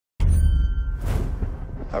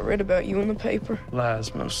I read about you in the paper.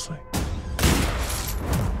 Lies, mostly.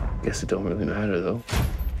 Guess it don't really matter, though.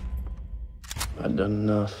 I've done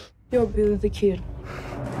enough. You're Billy the Kid.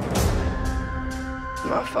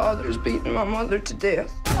 My father's beating my mother to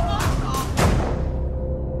death.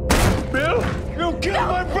 Bill, you killed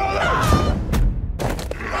my brother!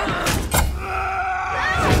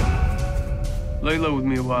 Lay low with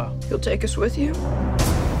me a while. You'll take us with you?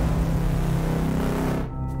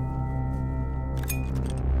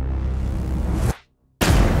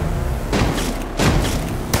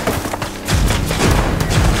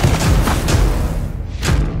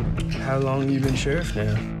 How long you been sheriff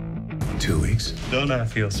now? 2 weeks. Don't I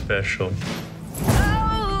feel special?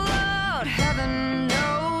 Oh, Lord, heaven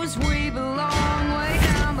knows we belong way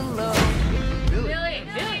down below. Billy!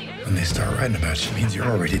 When they start writing about you, it means you're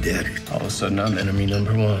already dead. All of a sudden, I'm enemy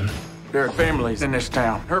number one. There are families in this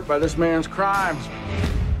town hurt by this man's crimes.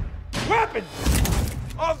 Weapons!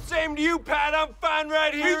 All the same to you, Pat. I'm fine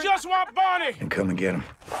right here. We just want Bonnie. And come and get him.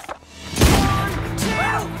 1, 2,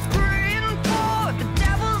 3, and 4. The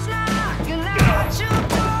devil's knocking at your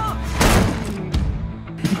door.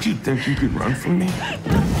 Did you think you could run from me?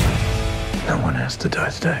 No one has to die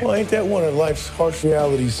today. Well, ain't that one of life's harsh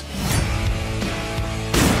realities?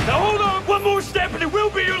 Now hold on, one more step and it will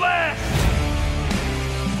be your last.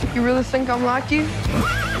 You really think I'm like you?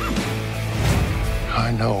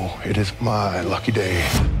 I know it is my lucky day.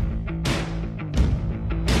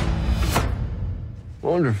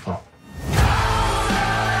 Wonderful.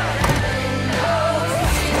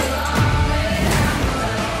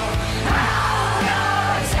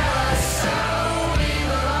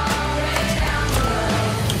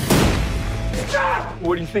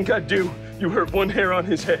 What do you think I'd do? You hurt one hair on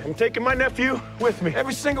his head. I'm taking my nephew with me.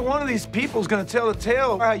 Every single one of these people's gonna tell the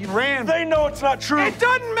tale of how you ran. They know it's not true. It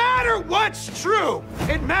doesn't matter what's true.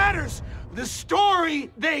 It matters the story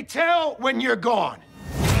they tell when you're gone.